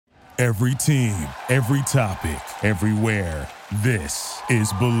Every team, every topic, everywhere. This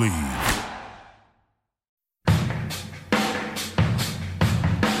is Believe.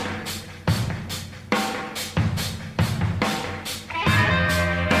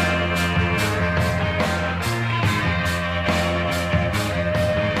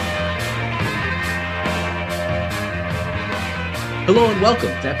 Hello and welcome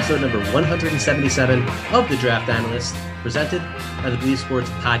to episode number 177 of The Draft Analyst, presented by the Believe Sports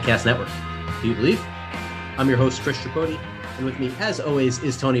Podcast Network. Do you believe? I'm your host, Chris Tripodi, and with me, as always,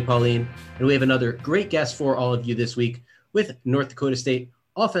 is Tony Pauline, and we have another great guest for all of you this week with North Dakota State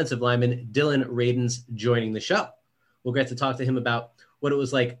offensive lineman Dillon Radunz joining the show. We'll get to talk to him about what it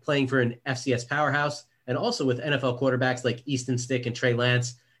was like playing for an FCS powerhouse and also with NFL quarterbacks like Easton Stick and Trey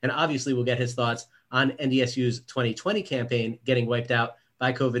Lance, and obviously we'll get his thoughts on NDSU's 2020 campaign getting wiped out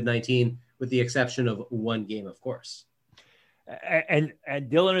by COVID-19, with the exception of one game, of course. And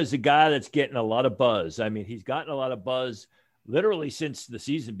Dillon is a guy that's getting a lot of buzz. I mean, he's gotten a lot of buzz literally since the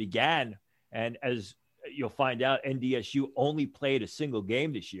season began. And as you'll find out, NDSU only played a single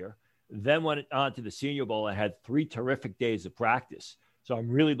game this year, then went on to the Senior Bowl and had 3 terrific days of practice. So I'm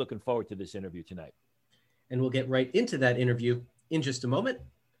really looking forward to this interview tonight. And we'll get right into that interview in just a moment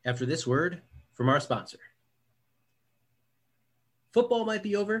after this word from our sponsor. Football might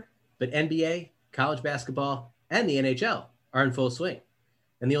be over, but NBA, college basketball, and the NHL are in full swing.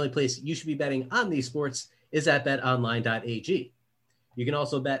 And the only place you should be betting on these sports is at betonline.ag. You can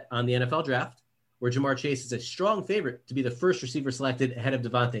also bet on the NFL draft, where Jamar Chase is a strong favorite to be the first receiver selected ahead of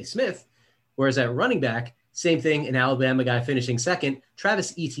Devontae Smith, whereas at running back, same thing, an Alabama guy finishing second,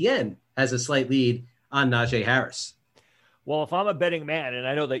 Travis Etienne has a slight lead on Najee Harris. Well, if I'm a betting man, and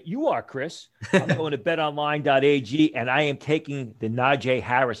I know that you are, Chris, I'm going to betonline.ag, and I am taking the Najee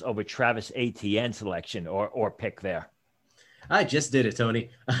Harris over Travis Etienne selection or pick there. I just did it, Tony.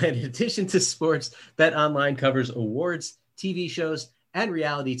 In addition to sports, BetOnline covers awards, TV shows, and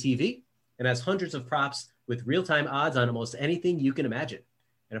reality TV, and has hundreds of props with real-time odds on almost anything you can imagine.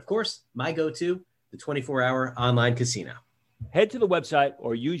 And of course, my go-to, the 24-hour online casino. Head to the website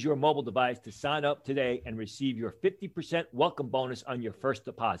or use your mobile device to sign up today and receive your 50% welcome bonus on your first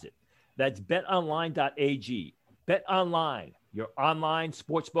deposit. That's betonline.ag. BetOnline, your online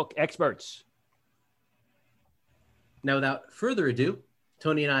sportsbook experts. Now, without further ado,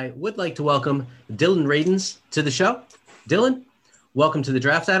 Tony and I would like to welcome Dillon Radunz to the show. Dillon, welcome to the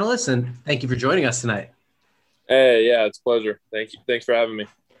Draft Analyst, and thank you for joining us tonight. Hey, yeah, it's a pleasure. Thank you. Thanks for having me.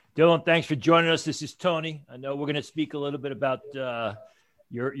 Dillon, thanks for joining us. This is Tony. I know we're going to speak a little bit about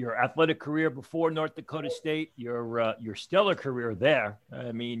your athletic career before North Dakota State, your stellar career there.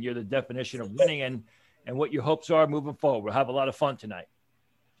 I mean, you're the definition of winning, and what your hopes are moving forward. We'll have a lot of fun tonight.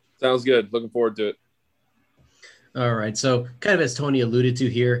 Sounds good. Looking forward to it. All right. So kind of as Tony alluded to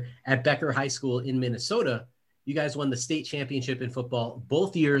here, at Becker High School in Minnesota, you guys won the state championship in football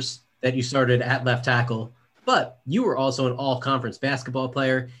both years that you started at left tackle. But you were also an all-conference basketball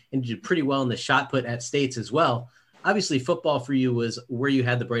player and did pretty well in the shot put at States as well. Obviously, football for you was where you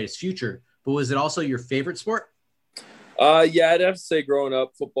had the brightest future, but was it also your favorite sport? Yeah, I'd have to say growing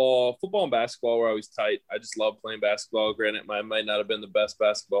up, football and basketball were always tight. I just love playing basketball. Granted, I might not have been the best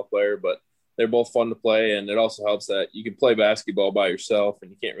basketball player, but they're both fun to play, and it also helps that you can play basketball by yourself, and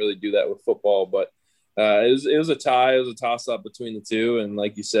you can't really do that with football. But it was a tie. It was a toss-up between the two, and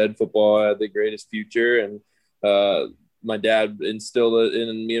like you said, football had the greatest future, and my dad instilled it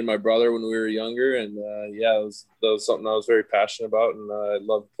in me and my brother when we were younger. And that was something I was very passionate about, and I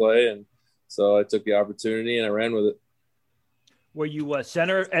loved to play. And so I took the opportunity and I ran with it. Were you a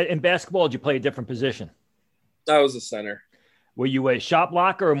center in basketball? Or did you play a different position? I was a center. Were you a shot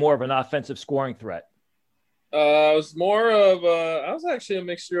blocker or more of an offensive scoring threat? I was actually a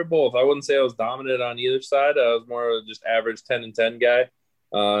mixture of both. I wouldn't say I was dominant on either side. I was more of just average 10 and 10 guy.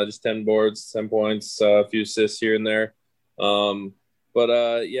 Just 10 boards, 10 points, a few assists here and there.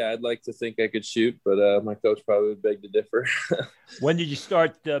 I'd like to think I could shoot, but my coach probably would beg to differ. When did you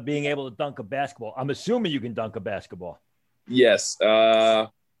start being able to dunk a basketball? I'm assuming you can dunk a basketball. Yes. It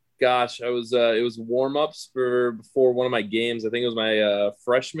was warm-ups before one of my games. I think it was my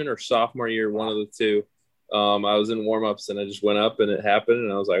freshman or sophomore year, one of the two. I was in warm-ups and I just went up and it happened.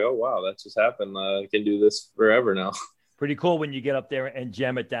 And I was like, oh, wow, that just happened. I can do this forever now. Pretty cool when you get up there and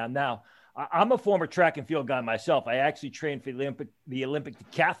jam it down. Now, I'm a former track and field guy myself. I actually trained for the Olympic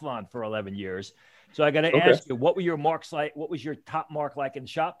decathlon for 11 years. So I got to ask you, what were your marks like? What was your top mark like in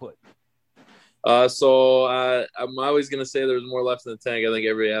shot put? I'm always going to say there's more left in the tank. I think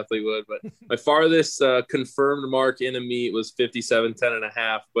every athlete would, but my farthest confirmed mark in a meet was 57, 10 and a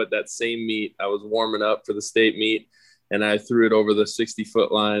half. But that same meet, I was warming up for the state meet. and I threw it over the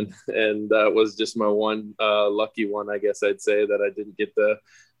 60-foot line. And that was just my one lucky one, I guess I'd say, that I didn't get the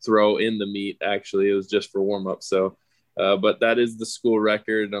throw in the meet. Actually, it was just for warm up. So, but that is the school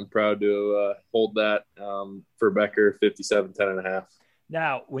record. I'm proud to hold that for Becker, 57-10.5.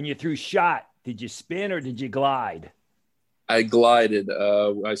 Now, when you threw shot, did you spin or did you glide? I glided.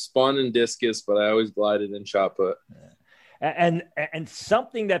 I spun in discus, but I always glided in shot put. And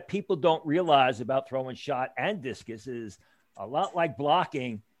something that people don't realize about throwing shot and discus is a lot like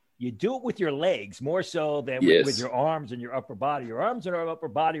blocking. You do it with your legs more so than with your arms and your upper body. Your arms and your upper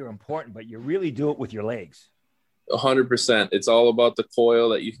body are important, but you really do it with your legs. 100%. It's all about the coil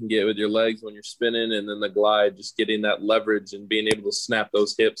that you can get with your legs when you're spinning, and then the glide, just getting that leverage and being able to snap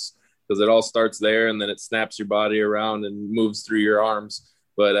those hips, because it all starts there and then it snaps your body around and moves through your arms.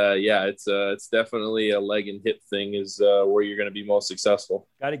 But it's definitely a leg and hip thing is where you're going to be most successful.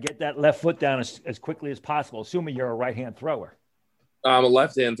 Got to get that left foot down as quickly as possible, assuming you're a right-hand thrower. I'm a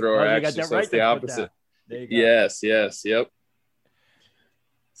left-hand thrower, actually, so it's the opposite. There you go. Yes, yep.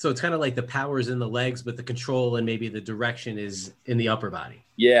 So it's kind of like the power's in the legs, but the control and maybe the direction is in the upper body.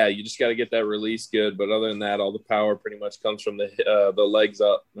 Yeah, you just got to get that release good. But other than that, all the power pretty much comes from the legs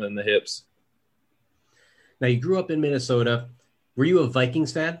up and the hips. Now, you grew up in Minnesota. Were you a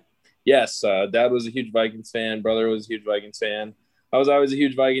Vikings fan? Yes, Dad was a huge Vikings fan. Brother was a huge Vikings fan. I was always a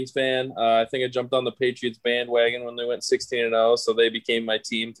huge Vikings fan. I think I jumped on the Patriots bandwagon when they went 16-0, so they became my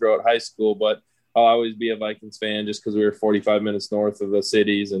team throughout high school. But I'll always be a Vikings fan just because we were 45 minutes north of the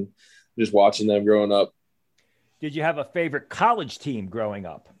cities and just watching them growing up. Did you have a favorite college team growing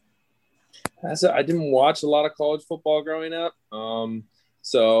up? I didn't watch a lot of college football growing up.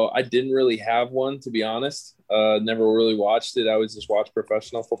 So I didn't really have one, to be honest. Never really watched it. I always just watched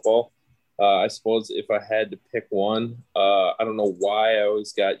professional football. I suppose if I had to pick one, I don't know why I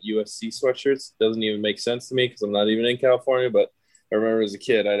always got USC sweatshirts. Doesn't even make sense to me because I'm not even in California, but I remember as a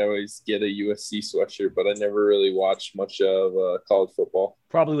kid, I'd always get a USC sweatshirt, but I never really watched much of college football.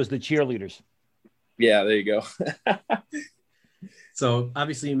 Probably was the cheerleaders. Yeah, there you go. So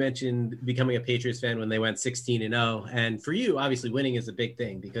obviously you mentioned becoming a Patriots fan when they went 16-0. And for you, obviously winning is a big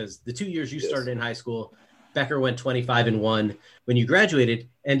thing because the 2 years you started in high school, Becker went 25-1. When you graduated,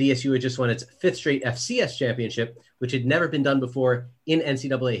 NDSU had just won its fifth straight FCS championship, which had never been done before in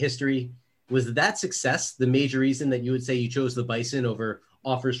NCAA history. Was that success the major reason that you would say you chose the Bison over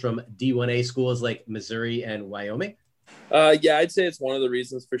offers from D1A schools like Missouri and Wyoming? Yeah, I'd say it's one of the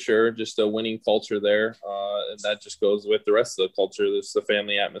reasons for sure. Just a winning culture there. And that just goes with the rest of the culture. There's the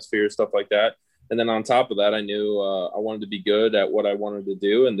family atmosphere, stuff like that. And then on top of that, I knew I wanted to be good at what I wanted to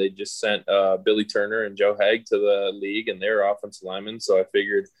do. And they just sent Billy Turner and Joe Haig to the league, and they're offensive linemen. So I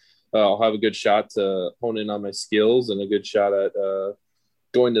figured I'll have a good shot to hone in on my skills and a good shot at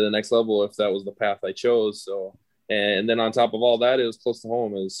going to the next level if that was the path I chose. So, and then on top of all that, it was close to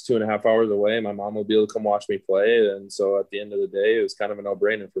home. It was 2.5 hours away. My mom would be able to come watch me play. And so at the end of the day, it was kind of a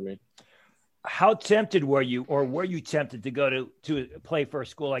no-brainer for me. How tempted were you, or were you tempted to go to play for a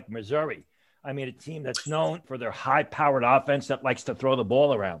school like Missouri? I mean, a team that's known for their high-powered offense that likes to throw the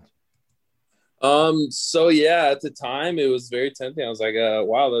ball around. So yeah, at the time it was very tempting. I was like,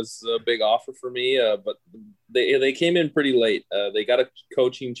 wow, that's a big offer for me. But they came in pretty late. They got a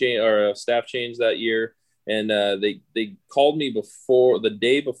coaching change or a staff change that year. And they called me the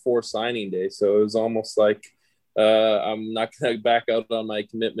day before signing day. So it was almost like, I'm not going to back out on my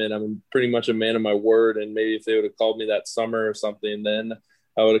commitment. I'm pretty much a man of my word. And maybe if they would have called me that summer or something, then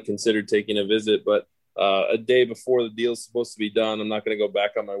I would have considered taking a visit. But a day before the deal's supposed to be done, I'm not going to go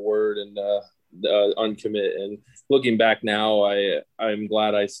back on my word and uncommit. And looking back now, I'm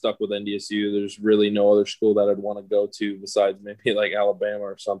glad I stuck with NDSU. There's really no other school that I'd want to go to besides maybe like Alabama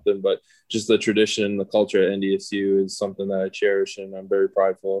or something, but just the tradition and the culture at NDSU is something that I cherish and I'm very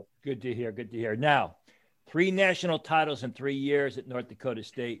prideful of. Good to hear. Now, 3 national titles in 3 years at North Dakota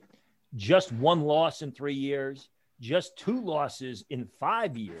State, just 1 loss in 3 years, just 2 losses in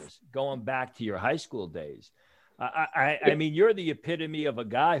 5 years, going back to your high school days. I mean, you're the epitome of a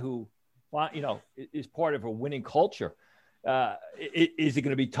guy who, is part of a winning culture. Is it going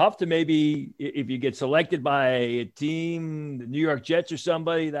to be tough to maybe, if you get selected by a team, the New York Jets or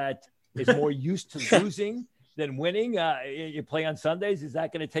somebody that is more used to losing than winning, you play on Sundays? Is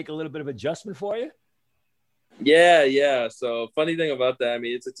that going to take a little bit of adjustment for you? Yeah. So funny thing about that, I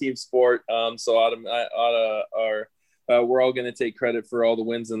mean, it's a team sport. So we're all going to take credit for all the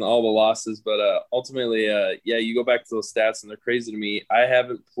wins and all the losses. But ultimately, you go back to those stats and they're crazy to me. I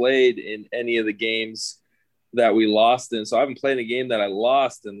haven't played in any of the games that we lost in. So I haven't played in a game that I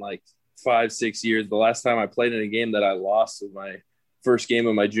lost in like 5-6 years. The last time I played in a game that I lost was my first game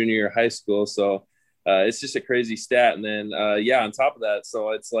of my junior year of high school. So it's just a crazy stat. And then, on top of that,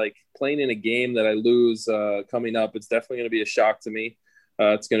 so it's like playing in a game that I lose coming up. It's definitely going to be a shock to me.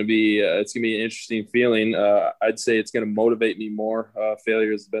 It's going to be an interesting feeling. I'd say it's going to motivate me more.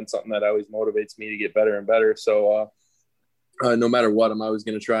 Failure has been something that always motivates me to get better and better. So no matter what, I'm always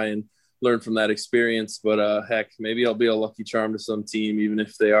going to try and learn from that experience. But heck, maybe I'll be a lucky charm to some team, even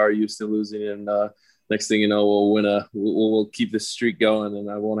if they are used to losing. And next thing you know, we'll keep this streak going, and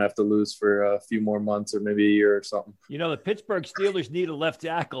I won't have to lose for a few more months or maybe a year or something. The Pittsburgh Steelers need a left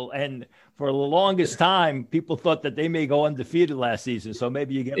tackle, and for the longest time, people thought that they may go undefeated last season. So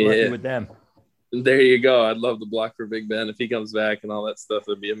maybe you get lucky with them. There you go. I'd love to block for Big Ben if he comes back and all that stuff.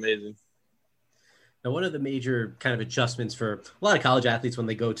 It'd be amazing. Now, one of the major kind of adjustments for a lot of college athletes when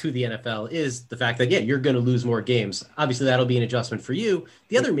they go to the NFL is the fact that, you're going to lose more games. Obviously, that'll be an adjustment for you.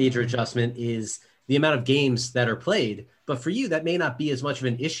 The other major adjustment is the amount of games that are played. But for you, that may not be as much of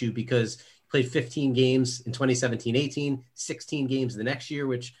an issue because you played 15 games in 2017-18, 16 games the next year,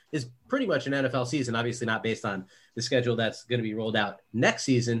 which is pretty much an NFL season, obviously not based on the schedule that's going to be rolled out next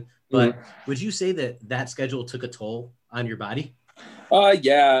season. But would you say that schedule took a toll on your body?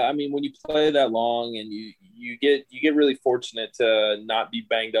 Yeah. I mean, when you play that long and you get really fortunate to not be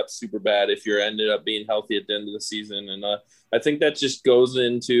banged up super bad if you're ended up being healthy at the end of the season. And I think that just goes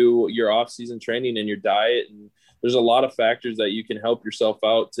into your off-season training and your diet. And there's a lot of factors that you can help yourself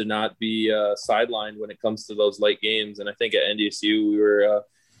out to not be sidelined when it comes to those late games. And I think at NDSU,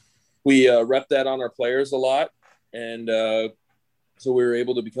 we rep that on our players a lot. And so we were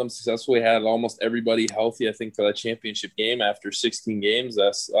able to become successful. We had almost everybody healthy, I think, for that championship game after 16 games.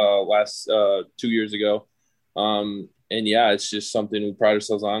 That's last 2 years ago. And it's just something we pride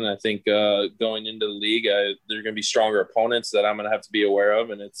ourselves on. And I think going into the league, there are going to be stronger opponents that I'm going to have to be aware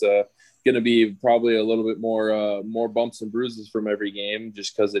of. And it's going to be probably a little bit more bumps and bruises from every game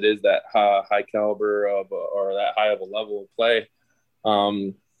just because it is that high caliber or that high of a level of play.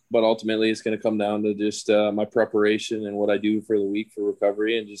 But ultimately, it's going to come down to just my preparation and what I do for the week for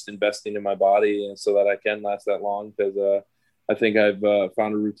recovery and just investing in my body and so that I can last that long because I think I've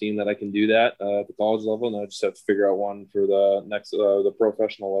found a routine that I can do that at the college level, and I just have to figure out one for the next the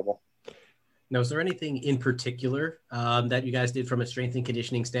professional level. Now, is there anything in particular that you guys did from a strength and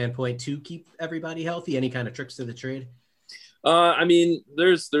conditioning standpoint to keep everybody healthy? Any kind of tricks to the trade? I mean,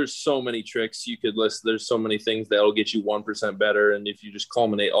 there's so many tricks you could list. There's so many things that'll get you 1% better. And if you just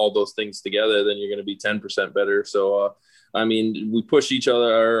culminate all those things together, then you're going to be 10% better. So, I mean, we push each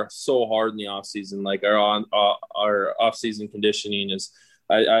other so hard in the off season. Like our off season conditioning is,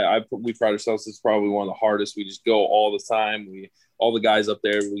 we pride ourselves. It's probably one of the hardest. We just go all the time. All the guys up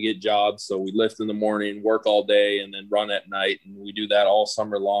there, we get jobs. So we lift in the morning, work all day, and then run at night. And we do that all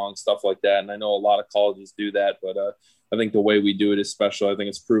summer long, stuff like that. And I know a lot of colleges do that, but I think the way we do it is special. I think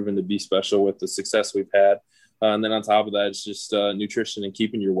it's proven to be special with the success we've had. And then on top of that, it's just nutrition and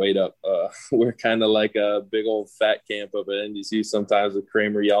keeping your weight up. We're kind of like a big old fat camp up at NDC sometimes with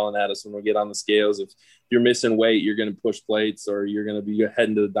Kramer yelling at us when we get on the scales. If you're missing weight, you're going to push plates or you're going to be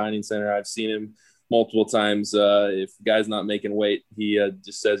heading to the dining center. I've seen him multiple times. If the guy's not making weight, he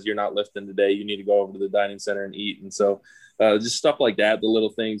just says, "You're not lifting today. You need to go over to the dining center and eat." And so just stuff like that, the little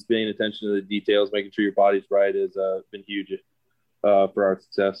things, paying attention to the details, making sure your body's right has been huge for our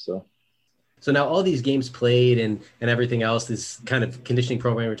success. So now all these games played and everything else, this kind of conditioning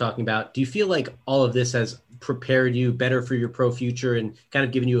program we're talking about, do you feel like all of this has prepared you better for your pro future and kind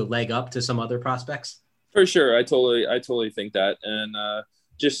of given you a leg up to some other prospects? For sure. I totally think that. And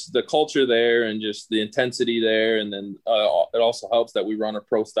just the culture there and just the intensity there. And then it also helps that we run a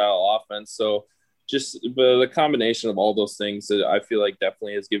pro style offense. So just the combination of all those things that I feel like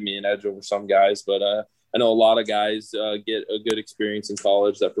definitely has given me an edge over some guys. But I know a lot of guys get a good experience in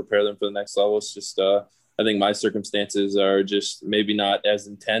college that prepare them for the next level. It's just I think my circumstances are just maybe not as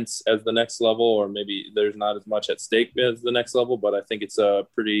intense as the next level, or maybe there's not as much at stake as the next level. But I think it's a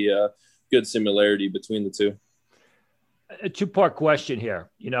pretty good similarity between the two. A two-part question here.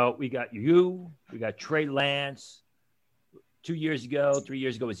 We got we got Trey Lance. 3 years ago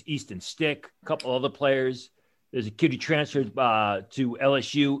was Easton Stick, a couple other players. There's a kid who transferred to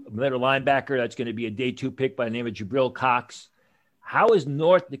LSU, middle linebacker. That's going to be a day 2 pick by the name of Jabril Cox. How is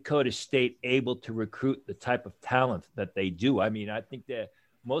North Dakota State able to recruit the type of talent that they do? I mean, I think that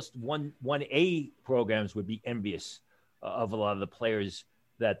most 1A programs would be envious of a lot of the players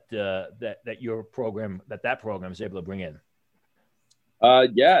that your program, that program is able to bring in.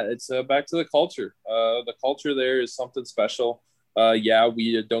 It's back to the culture. The culture there is something special.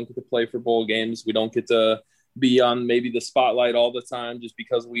 We don't get to play for bowl games. We don't get to be on maybe the spotlight all the time just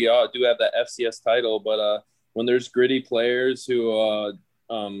because we do have that FCS title. But when there's gritty players who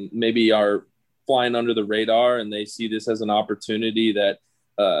maybe are flying under the radar, and they see this as an opportunity that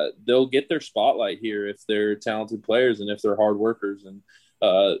they'll get their spotlight here if they're talented players and if they're hard workers. And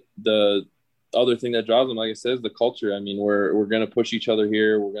the other thing that draws them, like I said, is the culture. I mean, we're going to push each other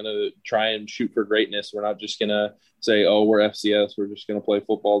here. We're going to try and shoot for greatness. We're not just going to say, oh, we're FCS. We're just going to play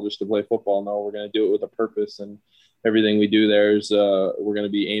football just to play football. No, we're going to do it with a purpose, and everything we do there is we're going to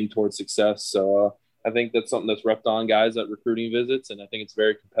be aimed towards success. So I think that's something that's repped on guys at recruiting visits, and I think it's a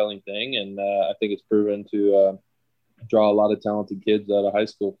very compelling thing. And I think it's proven to draw a lot of talented kids out of high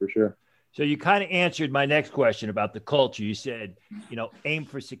school for sure. So you kind of answered my next question about the culture. You said, aim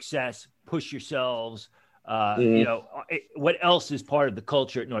for success, push yourselves. What else is part of the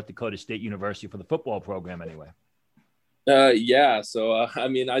culture at North Dakota State University for the football program anyway? So,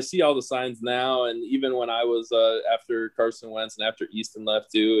 I see all the signs now. And even when I was after Carson Wentz and after Easton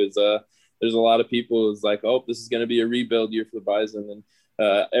left too, there's a lot of people who's like, oh, this is going to be a rebuild year for the Bison. And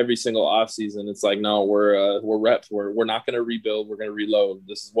every single offseason, it's like, no, we're reps. We're not going to rebuild. We're going to reload.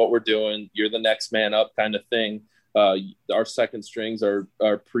 This is what we're doing. You're the next man up kind of thing. Our second strings are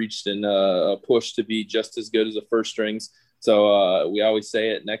preached and pushed to be just as good as the first strings. So we always say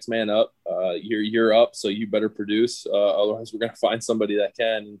it, next man up. You're up, so you better produce. Otherwise, we're going to find somebody that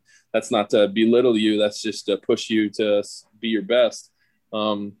can. And that's not to belittle you. That's just to push you to be your best.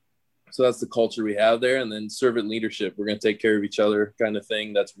 So that's the culture we have there. And then servant leadership, we're going to take care of each other kind of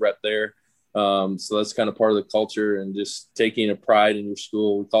thing. That's rep there. So that's kind of part of the culture, and just taking a pride in your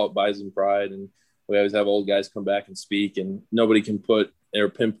school. We call it Bison pride. And we always have old guys come back and speak, and nobody can put or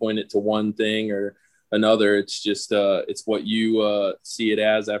pinpoint it to one thing or another. It's just, it's what you see it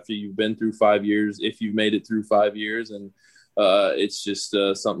as after you've been through 5 years, if you've made it through 5 years. And it's just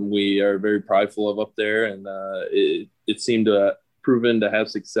something we are very prideful of up there. And it seemed to proven to have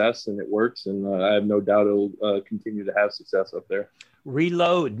success, and it works. And I have no doubt it'll continue to have success up there.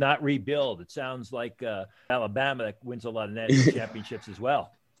 Reload, not rebuild. It sounds like Alabama that wins a lot of national championships as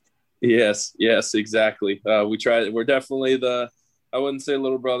well. Yes, exactly. We're definitely I wouldn't say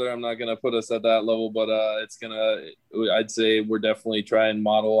little brother. I'm not going to put us at that level, but I'd say we're definitely trying to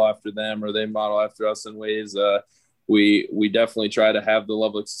model after them, or they model after us in ways. We definitely try to have the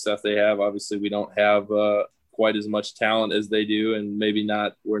level of success they have. Obviously we don't have quite as much talent as they do, and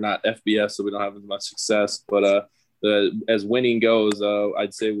we're not FBS, so we don't have as much success, but as winning goes,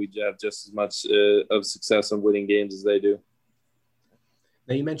 I'd say we have just as much of success in winning games as they do.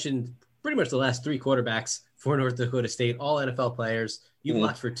 Now, you mentioned pretty much the last three quarterbacks for North Dakota State, all NFL players. You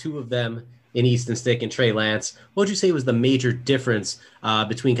blocked for two of them in Easton Stick and Trey Lance. What would you say was the major difference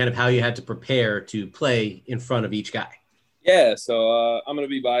between kind of how you had to prepare to play in front of each guy? Yeah, so I'm going to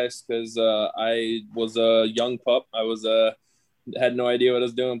be biased because I was a young pup. I had no idea what I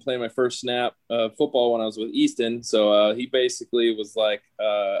was doing, playing my first snap football when I was with Easton. So he basically was like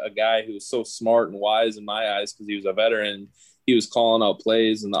a guy who was so smart and wise in my eyes because he was a veteran. He was calling out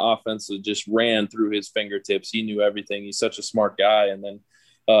plays, and the offense just ran through his fingertips. He knew everything. He's such a smart guy. And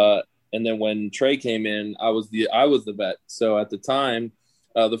then when Trey came in, I was the vet. So at the time,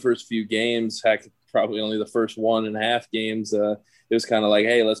 the first few games, heck, probably only the first 1.5 games, it was kind of like,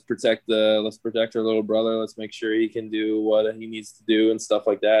 hey, let's protect our little brother. Let's make sure he can do what he needs to do and stuff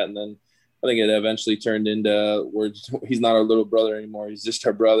like that. And then I think it eventually turned into he's not our little brother anymore. He's just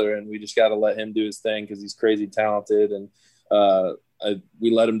our brother, and we just got to let him do his thing because he's crazy talented. And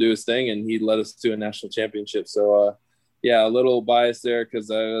we let him do his thing, and he led us to a national championship. So a little biased there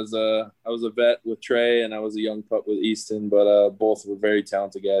because I was a vet with Trey, and I was a young pup with Easton, but both were very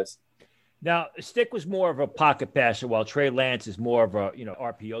talented guys. Now, Stick was more of a pocket passer, while Trey Lance is more of a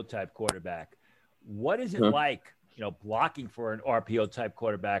RPO type quarterback. What is it like, blocking for an RPO type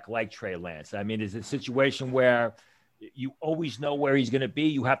quarterback like Trey Lance? I mean, is it a situation where you always know where he's going to be?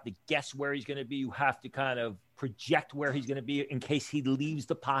 You have to guess where he's going to be. You have to kind of project where he's going to be in case he leaves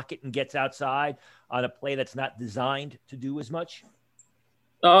the pocket and gets outside on a play that's not designed to do as much?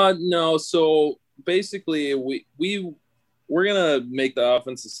 No. So basically we're going to make the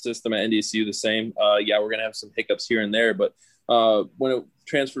offensive system at NDSU the same. We're going to have some hiccups here and there, but when it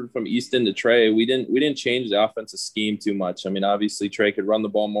transferred from Easton to Trey, we didn't change the offensive scheme too much. I mean, obviously Trey could run the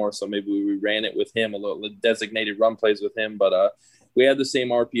ball more, so maybe we ran it with him, a little designated run plays with him, but we had the same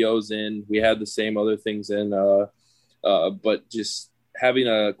RPOs in, we had the same other things in, but just having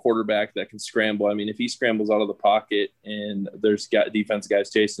a quarterback that can scramble. I mean, if he scrambles out of the pocket and there's defense guys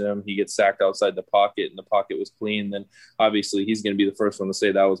chasing him, he gets sacked outside the pocket and the pocket was clean, then obviously he's going to be the first one to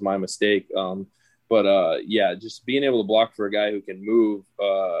say that was my mistake. Just being able to block for a guy who can move,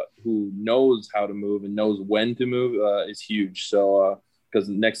 who knows how to move and knows when to move is huge. So, because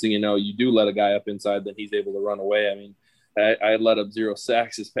next thing you know, you do let a guy up inside, then he's able to run away. I mean, I let up 0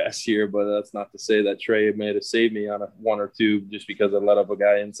 sacks this past year, but that's not to say that Trey may have saved me on a 1 or 2 just because I let up a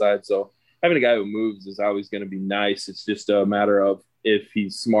guy inside. So having a guy who moves is always going to be nice. It's just a matter of if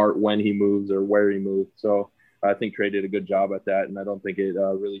he's smart when he moves or where he moves. So I think Trey did a good job at that, and I don't think it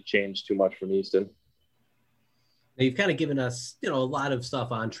really changed too much from Easton. Now, you've kind of given us, a lot of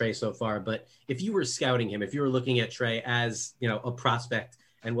stuff on Trey so far, but if you were scouting him, if you were looking at Trey as, a prospect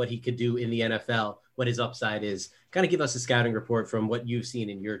and what he could do in the NFL, what his upside is, kind of give us a scouting report from what you've seen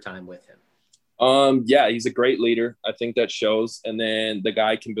in your time with him. Yeah, he's a great leader. I think that shows. And then the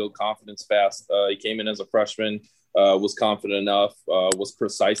guy can build confidence fast. He came in as a freshman, was confident enough, was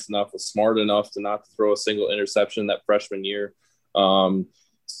precise enough, was smart enough to not throw a single interception that freshman year.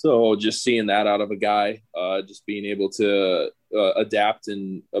 So just seeing that out of a guy, just being able to adapt to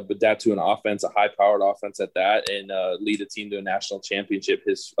an offense, a high-powered offense at that, and lead a team to a national championship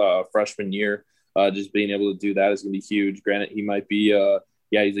his freshman year, just being able to do that is going to be huge. Granted, he might be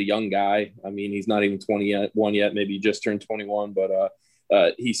he's a young guy. I mean, he's not even 21 yet. Maybe he just turned 21, but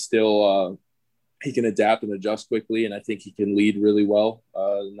he's still he can adapt and adjust quickly, and I think he can lead really well,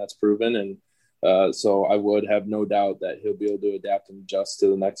 and that's proven. And so I would have no doubt that he'll be able to adapt and adjust to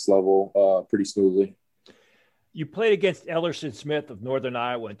the next level pretty smoothly. You played against Ellerson Smith of Northern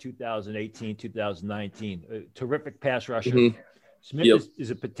Iowa in 2018, 2019. A terrific pass rusher. Mm-hmm. Smith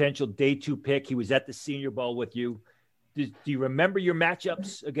is a potential day 2 pick. He was at the Senior Bowl with you. Do you remember your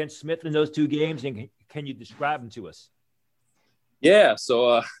matchups against Smith in those 2 games, and can you describe them to us? Yeah,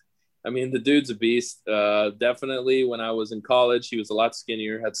 so the dude's a beast. Definitely when I was in college, he was a lot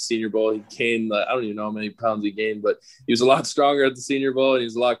skinnier at the Senior Bowl. He gained, I don't even know how many pounds he gained, but he was a lot stronger at the Senior Bowl, and he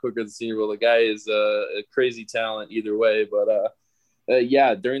was a lot quicker at the Senior Bowl. The guy is a crazy talent either way. But,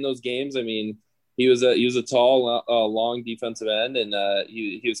 during those games, he was a tall, long defensive end, and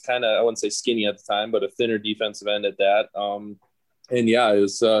he was kind of, I wouldn't say skinny at the time, but a thinner defensive end at that.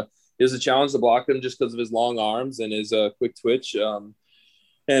 It was a challenge to block him just because of his long arms and his quick twitch.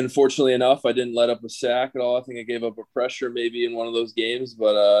 And fortunately enough, I didn't let up a sack at all. I think I gave up a pressure maybe in one of those games.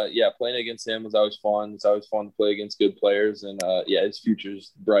 But, playing against him was always fun. It's always fun to play against good players. And, his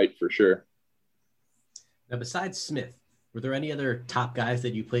future's bright for sure. Now, besides Smith, were there any other top guys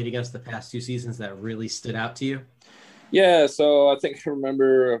that you played against the past 2 seasons that really stood out to you? Yeah, so I think I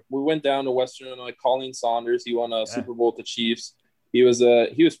remember we went down to Western Illinois. Colleen Saunders, he won a Super Bowl with the Chiefs. He was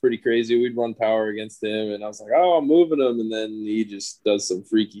pretty crazy. We'd run power against him, and I was like, oh, I'm moving him. And then he just does some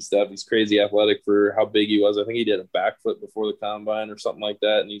freaky stuff. He's crazy athletic for how big he was. I think he did a backflip before the combine or something like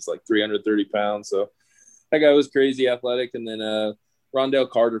that, and he's like 330 pounds. So that guy was crazy athletic. And then Rondell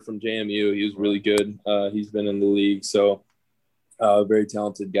Carter from JMU, he was really good. He's been in the league, so very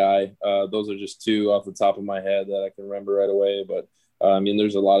talented guy. Those are just 2 off the top of my head that I can remember right away. But,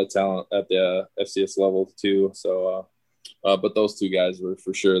 there's a lot of talent at the FCS level too. So, but those 2 guys were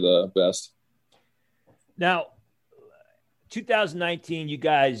for sure the best. Now, 2019, you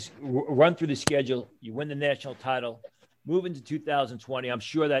guys run through the schedule. You win the national title. Move into 2020. I'm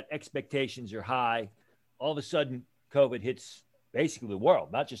sure that expectations are high. All of a sudden, COVID hits basically the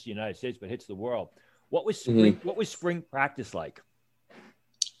world, not just the United States, but hits the world. What was spring? Mm-hmm. What was spring practice like?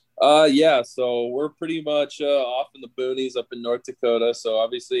 So we're pretty much off in the boonies up in North Dakota. So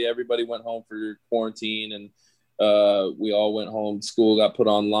obviously everybody went home for quarantine, and we all went home. School got put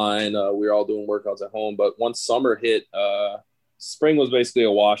online. We were all doing workouts at home. But once summer hit, spring was basically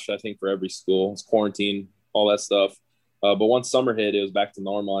a wash, I think, for every school. It's quarantine, all that stuff. But once summer hit, it was back to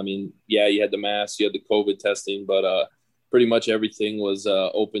normal. You had the masks, you had the COVID testing, but pretty much everything was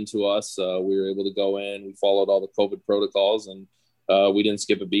open to us. We were able to go in. We followed all the COVID protocols, and we didn't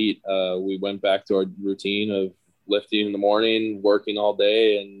skip a beat. We went back to our routine of lifting in the morning, working all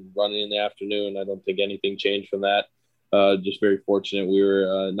day, and running in the afternoon. I don't think anything changed from that. Just very fortunate. We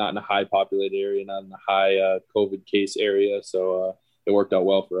were not in a high populated area, not in a high COVID case area. So it worked out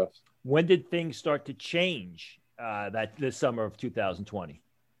well for us. When did things start to change this summer of 2020?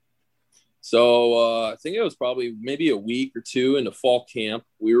 So I think it was probably maybe a week or 2 into fall camp.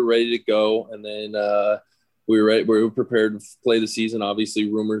 We were ready to go. And then we were prepared to play the season.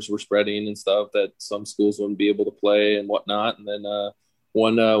 Obviously, rumors were spreading and stuff that some schools wouldn't be able to play and whatnot. And then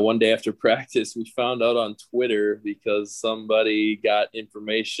one day after practice, we found out on Twitter because somebody got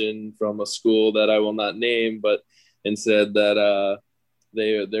information from a school that I will not name, and said that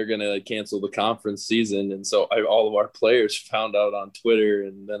they're going to cancel the conference season. And so all of our players found out on Twitter.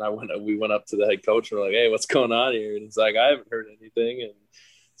 And then we went up to the head coach and we're like, hey, what's going on here? And he's like, I haven't heard anything. And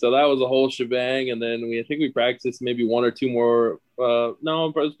so that was a whole shebang. And then I think we practiced maybe 1 or 2 more. No,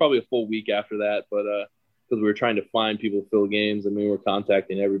 it was probably a full week after that. But because we were trying to find people to fill games. I mean, we were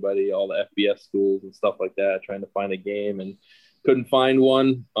contacting everybody, all the FBS schools and stuff like that, trying to find a game, and couldn't find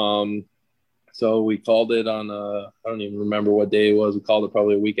one. So we called it on I don't even remember what day it was. We called it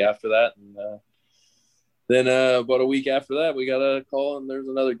probably a week after that, and then about a week after that, we got a call and there's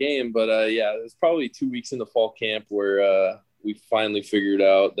another game. But yeah, it was probably 2 weeks into fall camp where we finally figured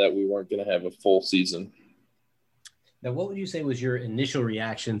out that we weren't going to have a full season. Now, what would you say was your initial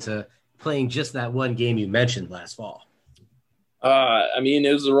reaction to playing just that one game you mentioned last fall? I mean,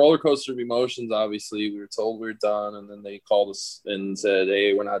 it was a roller coaster of emotions. Obviously, we were told we were done, and then they called us and said,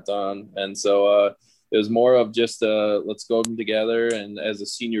 "Hey, we're not done." And so it was more of just let's go together. And as a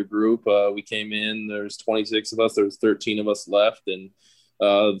senior group, we came in. There's 26 of us. There was 13 of us left, and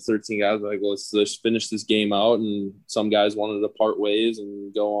the 13 guys were like, well, let's finish this game out. And some guys wanted to part ways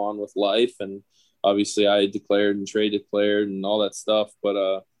and go on with life. And obviously, I declared and Trey declared and all that stuff,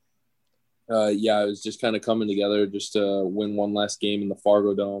 but. Yeah, it was just kind of coming together just to win one last game in the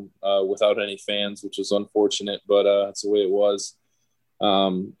Fargo Dome without any fans, which was unfortunate, but that's the way it was.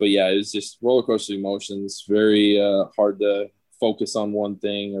 But yeah, it was just roller coaster emotions, very hard to focus on one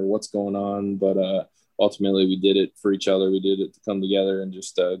thing or what's going on. But ultimately, we did it for each other. We did it to come together and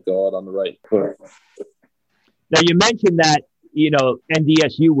just go out on the right foot. Now, you mentioned that,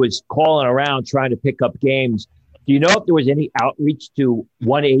 NDSU was calling around trying to pick up games. Do you know if there was any outreach to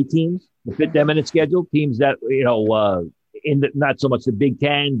 1A teams to fit them in its schedule? Teams that, not so much the Big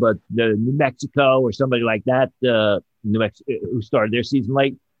Ten, but the New Mexico or somebody like that, who started their season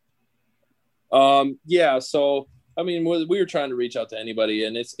late? Yeah. So, I mean, we were trying to reach out to anybody,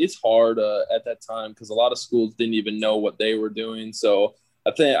 and it's hard at that time because a lot of schools didn't even know what they were doing. So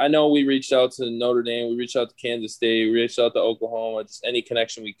I know we reached out to Notre Dame, we reached out to Kansas State, we reached out to Oklahoma, just any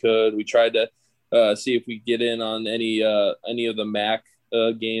connection we could. We tried to see if we get in on any of the MAC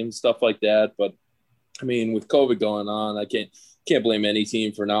games, stuff like that. But I mean, with COVID going on, I can't blame any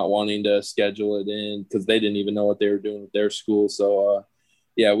team for not wanting to schedule it in because they didn't even know what they were doing with their school. So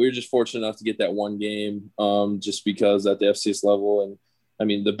yeah, we were just fortunate enough to get that one game just because at the FCS level. And I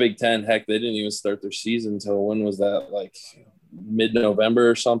mean, the Big Ten, heck, they didn't even start their season until when was that, like mid-November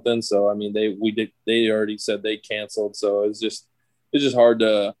or something. So I mean, they already said they canceled. So it's just hard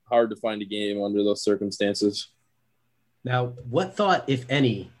to find a game under those circumstances. Now, what thought, if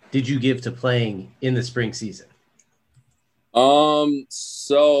any, did you give to playing in the spring season?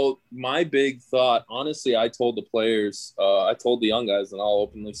 So my big thought, honestly, I told the players, I told the young guys, and I'll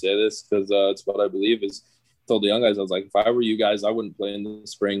openly say this because it's what I believe is, told the young guys, I was like, if I were you guys, I wouldn't play in the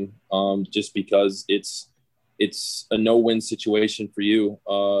spring, just because it's a no-win situation for you,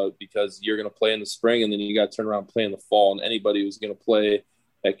 because you're going to play in the spring and then you got to turn around and play in the fall. And anybody who's going to play,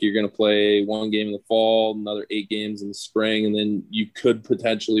 heck, you're going to play one game in the fall, another 8 games in the spring, and then you could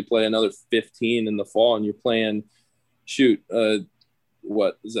potentially play another 15 in the fall, and you're playing,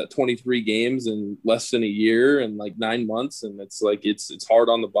 what is that, 23 games in less than a year and like 9 months. And it's like, it's hard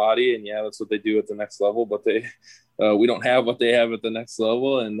on the body. And yeah, that's what they do at the next level, but we don't have what they have at the next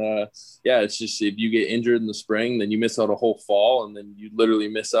level. And yeah, it's just, if you get injured in the spring, then you miss out a whole fall, and then you literally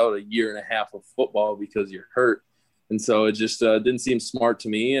miss out a year and a half of football because you're hurt. And so it just didn't seem smart to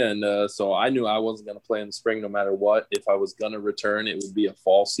me. And so I knew I wasn't going to play in the spring no matter what. If I was going to return, it would be a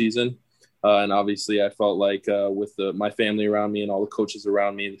fall season. And obviously I felt like with my family around me and all the coaches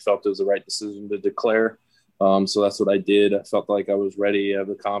around me, they felt it was the right decision to declare. So that's what I did. I felt like I was ready. I have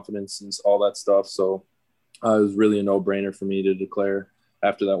the confidence and all that stuff. So it was really a no-brainer for me to declare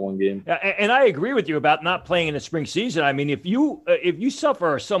after that one game. And I agree with you about not playing in the spring season. I mean, if you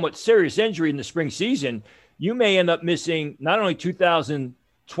suffer a somewhat serious injury in the spring season, you may end up missing not only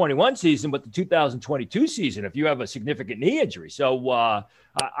 2021 season, but the 2022 season if you have a significant knee injury. So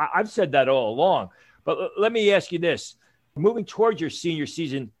I've said that all along. But let me ask you this. Moving towards your senior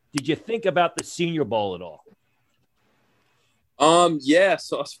season, did you think about the Senior Bowl at all? Yeah,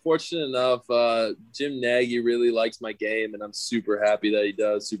 so I was fortunate enough. Jim Nagy really likes my game, and I'm super happy that he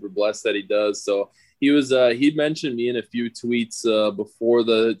does, super blessed that he does. So he'd mentioned me in a few tweets before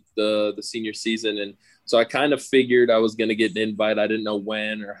the senior season, and so I kind of figured I was going to get an invite. I didn't know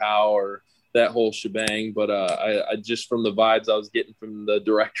when or how or that whole shebang, but I just, from the vibes I was getting from the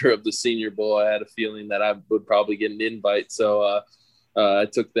director of the Senior Bowl, I had a feeling that I would probably get an invite. So I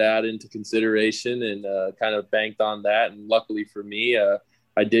took that into consideration and kind of banked on that. And luckily for me,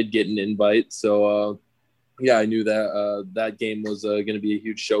 I did get an invite. So yeah, I knew that that game was going to be a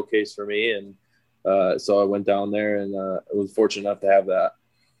huge showcase for me. And so I went down there, and I was fortunate enough to have that.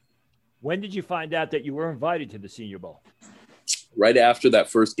 When did you find out that you were invited to the Senior Bowl? Right after that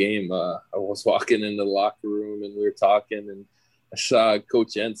first game. I was walking into the locker room and we were talking, and I saw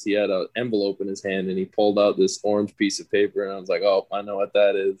Coach Entz. He had an envelope in his hand, and he pulled out this orange piece of paper, and I was like, "Oh, I know what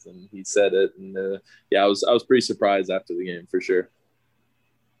that is." And he said it, and I was pretty surprised after the game for sure.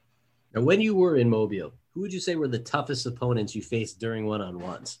 Now, when you were in Mobile, who would you say were the toughest opponents you faced during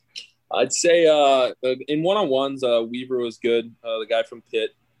one-on-ones? I'd say in one-on-ones, Weaver was good. The guy from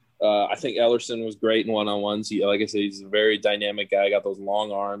Pitt. I think Ellerson was great in one-on-ones. Like I said, he's a very dynamic guy. Got those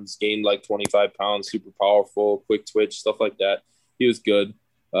long arms, gained like 25 pounds, super powerful, quick twitch, stuff like that. He was good.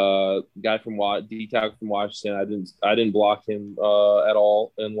 Guy from D-Tac from Washington. I didn't block him at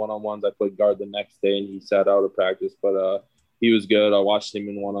all in one-on-ones. I played guard the next day, and he sat out of practice. But he was good. I watched him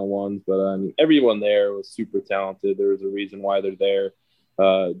in one-on-ones. But everyone there was super talented. There was a reason why they're there.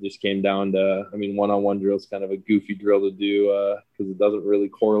 Just came down to, one-on-one drill is kind of a goofy drill to do because it doesn't really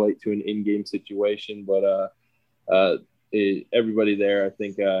correlate to an in-game situation. But everybody there, I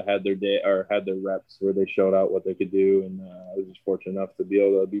think, had their day or had their reps where they showed out what they could do. And I was just fortunate enough to be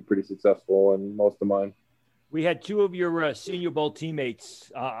able to be pretty successful in most of mine. We had two of your Senior Bowl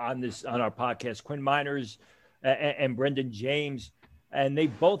teammates on our podcast, Quinn Miners and Brendan James, and they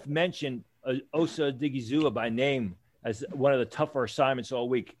both mentioned Osa Odighizuwa by name as one of the tougher assignments all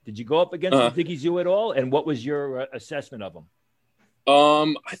week. Did you go up against Odighizuwa at all? And what was your assessment of him?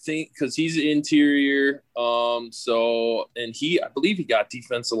 I think because he's interior. I believe he got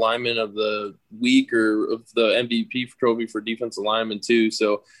defensive lineman of the week or of the MVP trophy for defensive lineman too.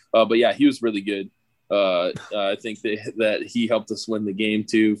 So, but yeah, he was really good. I think that he helped us win the game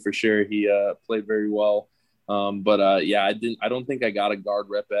too, for sure. He played very well. I don't think I got a guard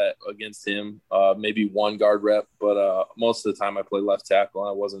rep against him. Maybe one guard rep, but most of the time I played left tackle and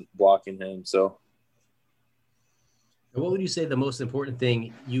I wasn't blocking him. So. What would you say the most important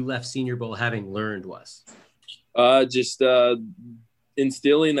thing you left Senior Bowl having learned was? Just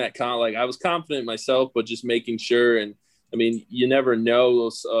instilling that I was confident myself, but just making sure. And you never know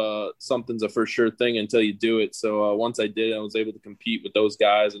something's a for sure thing until you do it. So once I did, I was able to compete with those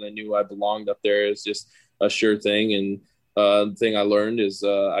guys, and I knew I belonged up there. It's just a sure thing. And the thing I learned is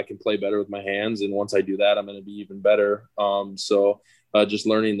I can play better with my hands, and once I do that, I'm going to be even better. Just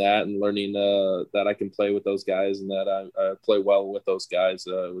learning that and learning that I can play with those guys and that I play well with those guys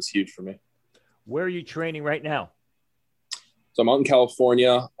was huge for me. Where are you training right now? So I'm out in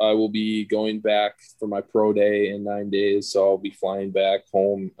California. I will be going back for my pro day in 9 days. So I'll be flying back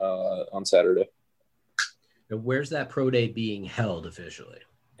home on Saturday. Now, where's that pro day being held officially?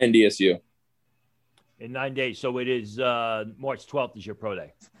 NDSU. In 9 days. So it is March 12th is your pro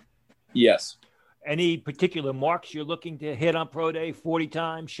day. Yes. Any particular marks you're looking to hit on pro day? 40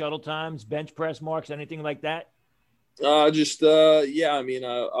 times, shuttle times, bench press marks, anything like that? I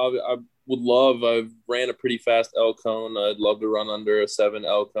would love. I've ran a pretty fast L cone. I'd love to run under a 7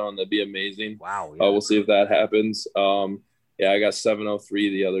 L cone. That'd be amazing. Wow. Yeah. We'll see if that happens. I got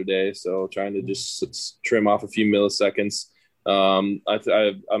 7:03 the other day, so trying to just trim off a few milliseconds.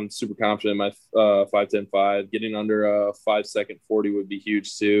 I'm super confident in my 5:10.5. Getting under a 5-second 40 would be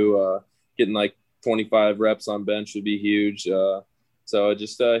huge too. Getting like 25 reps on bench would be huge. So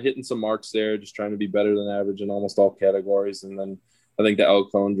just hitting some marks there, just trying to be better than average in almost all categories. And then I think the L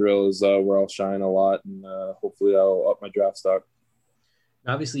cone drill is where I'll shine a lot, and hopefully that'll up my draft stock.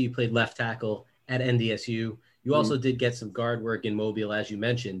 Obviously, you played left tackle at NDSU. You also did get some guard work in Mobile, as you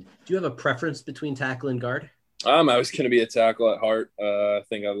mentioned. Do you have a preference between tackle and guard? I was going to be a tackle at heart. I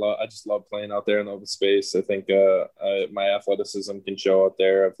think I just love playing out there in open space. I think my athleticism can show out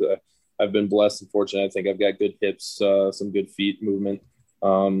there. I've been blessed and fortunate. I think I've got good hips, some good feet movement.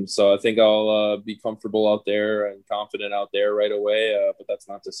 So I think I'll be comfortable out there and confident out there right away. But that's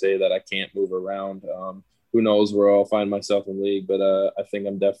not to say that I can't move around. Who knows where I'll find myself in league, but I think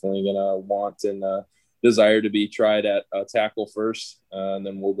I'm definitely going to want and desire to be tried at tackle first, and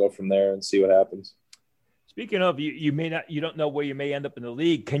then we'll go from there and see what happens. Speaking of, you don't know where you may end up in the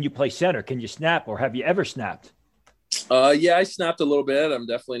league. Can you play center? Can you snap, or have you ever snapped? I snapped a little bit. I'm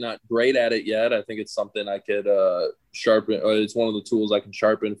definitely not great at it yet. I think it's something I could sharpen. It's one of the tools I can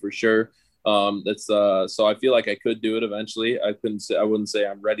sharpen for sure. So I feel like I could do it eventually. I wouldn't say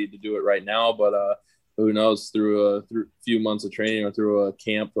I'm ready to do it right now, but who knows? Through a few months of training or through a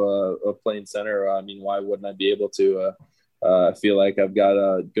camp of playing center, why wouldn't I be able to? I feel like I've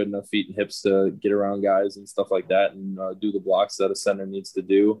got good enough feet and hips to get around guys and stuff like that, and do the blocks that a center needs to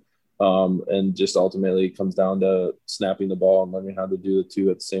do. And just ultimately it comes down to snapping the ball and learning how to do the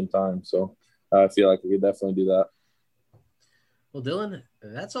two at the same time. So I feel like we could definitely do that. Well, Dylan,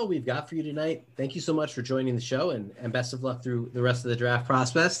 that's all we've got for you tonight. Thank you so much for joining the show, and best of luck through the rest of the draft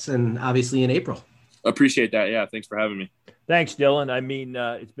process and obviously in April. Appreciate that. Yeah, thanks for having me. Thanks, Dylan. I mean,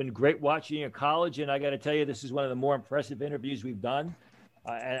 it's been great watching you in college, and I got to tell you, this is one of the more impressive interviews we've done.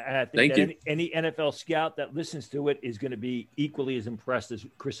 And I think that any NFL scout that listens to it is going to be equally as impressed as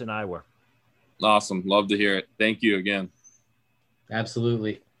Chris and I were. Awesome. Love to hear it. Thank you again.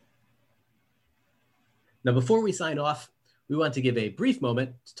 Absolutely. Now, before we sign off, we want to give a brief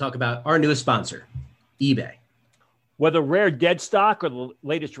moment to talk about our newest sponsor, eBay. Whether rare dead stock or the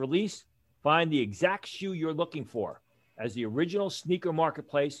latest release, find the exact shoe you're looking for. As the original sneaker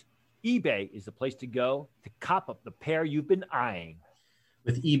marketplace, eBay is the place to go to cop up the pair you've been eyeing.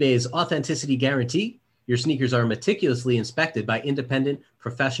 With eBay's authenticity guarantee, your sneakers are meticulously inspected by independent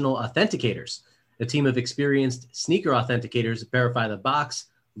professional authenticators. A team of experienced sneaker authenticators verify the box,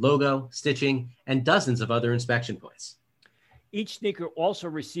 logo, stitching, and dozens of other inspection points. Each sneaker also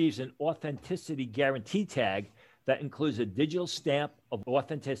receives an authenticity guarantee tag that includes a digital stamp of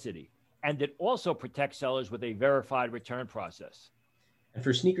authenticity, and it also protects sellers with a verified return process. And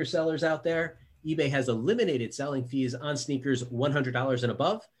for sneaker sellers out there, eBay has eliminated selling fees on sneakers $100 and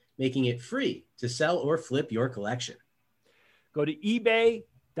above, making it free to sell or flip your collection. Go to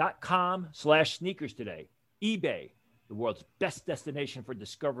ebay.com/sneakers today. eBay, the world's best destination for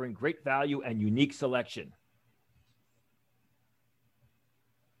discovering great value and unique selection.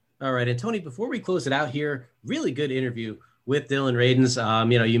 All right. And Tony, before we close it out here, really good interview with Dillon Radunz.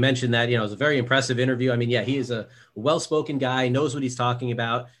 You mentioned that, it was a very impressive interview. I mean, yeah, he is a well-spoken guy, knows what he's talking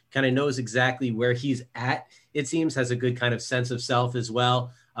about, kind of knows exactly where he's at. It seems has a good kind of sense of self as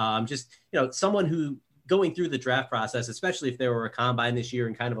well. Someone who going through the draft process, especially if there were a combine this year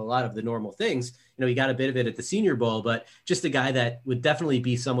and kind of a lot of the normal things, he got a bit of it at the Senior Bowl, but just a guy that would definitely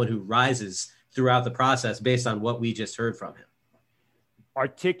be someone who rises throughout the process based on what we just heard from him.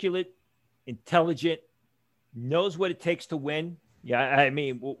 Articulate, intelligent, knows what it takes to win. Yeah, I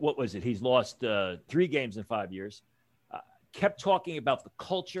mean, what was it? He's lost 3 games in 5 years. Kept talking about the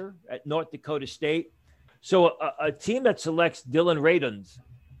culture at North Dakota State. So a team that selects Dillon Radunz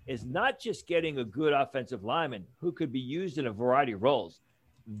is not just getting a good offensive lineman who could be used in a variety of roles.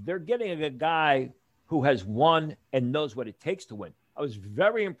 They're getting a guy who has won and knows what it takes to win. I was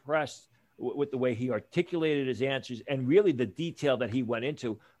very impressed with the way he articulated his answers and really the detail that he went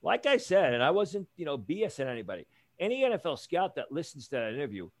into. Like I said, and I wasn't, BSing anybody. Any NFL scout that listens to that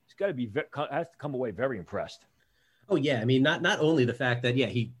interview has to come away very impressed. Oh, yeah. I mean, not only the fact that,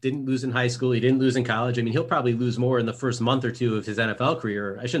 he didn't lose in high school, he didn't lose in college. I mean, he'll probably lose more in the first month or two of his NFL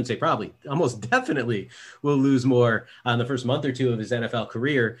career. I shouldn't say probably, almost definitely will lose more in the first month or two of his NFL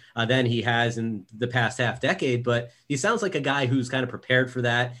career than he has in the past half decade. But he sounds like a guy who's kind of prepared for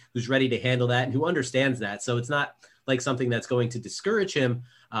that, who's ready to handle that, and who understands that. So it's not like something that's going to discourage him,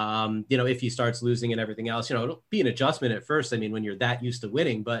 if he starts losing and everything else. It'll be an adjustment at first. I mean, when you're that used to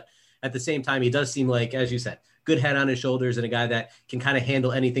winning, but at the same time, he does seem like, as you said, good head on his shoulders and a guy that can kind of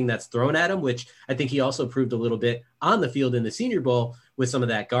handle anything that's thrown at him, which I think he also proved a little bit on the field in the Senior Bowl with some of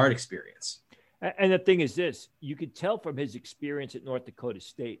that guard experience. And the thing is this, you could tell from his experience at North Dakota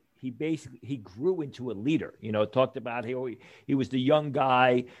State, he grew into a leader, talked about he was the young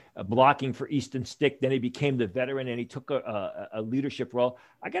guy blocking for Easton Stick. Then he became the veteran and he took a leadership role.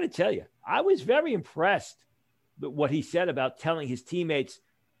 I got to tell you, I was very impressed with what he said about telling his teammates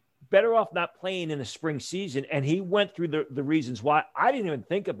better off not playing in the spring season. And he went through the reasons why. I didn't even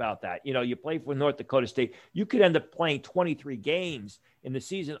think about that. You play for North Dakota State, you could end up playing 23 games in the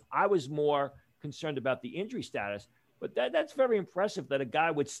season. I was more concerned about the injury status, but that's very impressive that a guy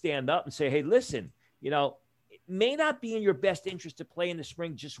would stand up and say, hey, listen, it may not be in your best interest to play in the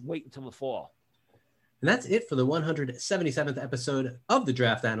spring. Just wait until the fall. And that's it for the 177th episode of The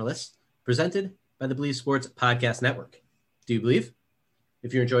Draft Analyst, presented by the Believe Sports Podcast Network. Do you believe?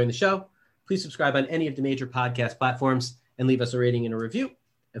 If you're enjoying the show, please subscribe on any of the major podcast platforms and leave us a rating and a review.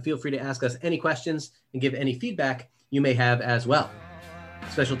 And feel free to ask us any questions and give any feedback you may have as well.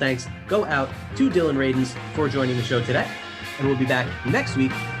 Special thanks go out to Dillon Radunz for joining the show today. And we'll be back next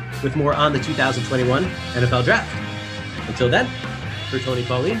week with more on the 2021 NFL Draft. Until then, for Tony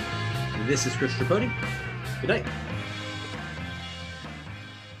Pauline, this is Chris Tripodi. Good night.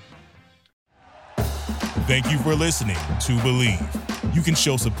 Thank you for listening to Believe. You can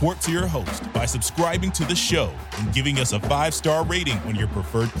show support to your host by subscribing to the show and giving us a 5-star rating on your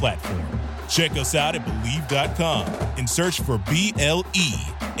preferred platform. Check us out at Believe.com and search for BLEAV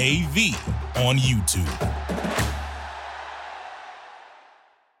on YouTube.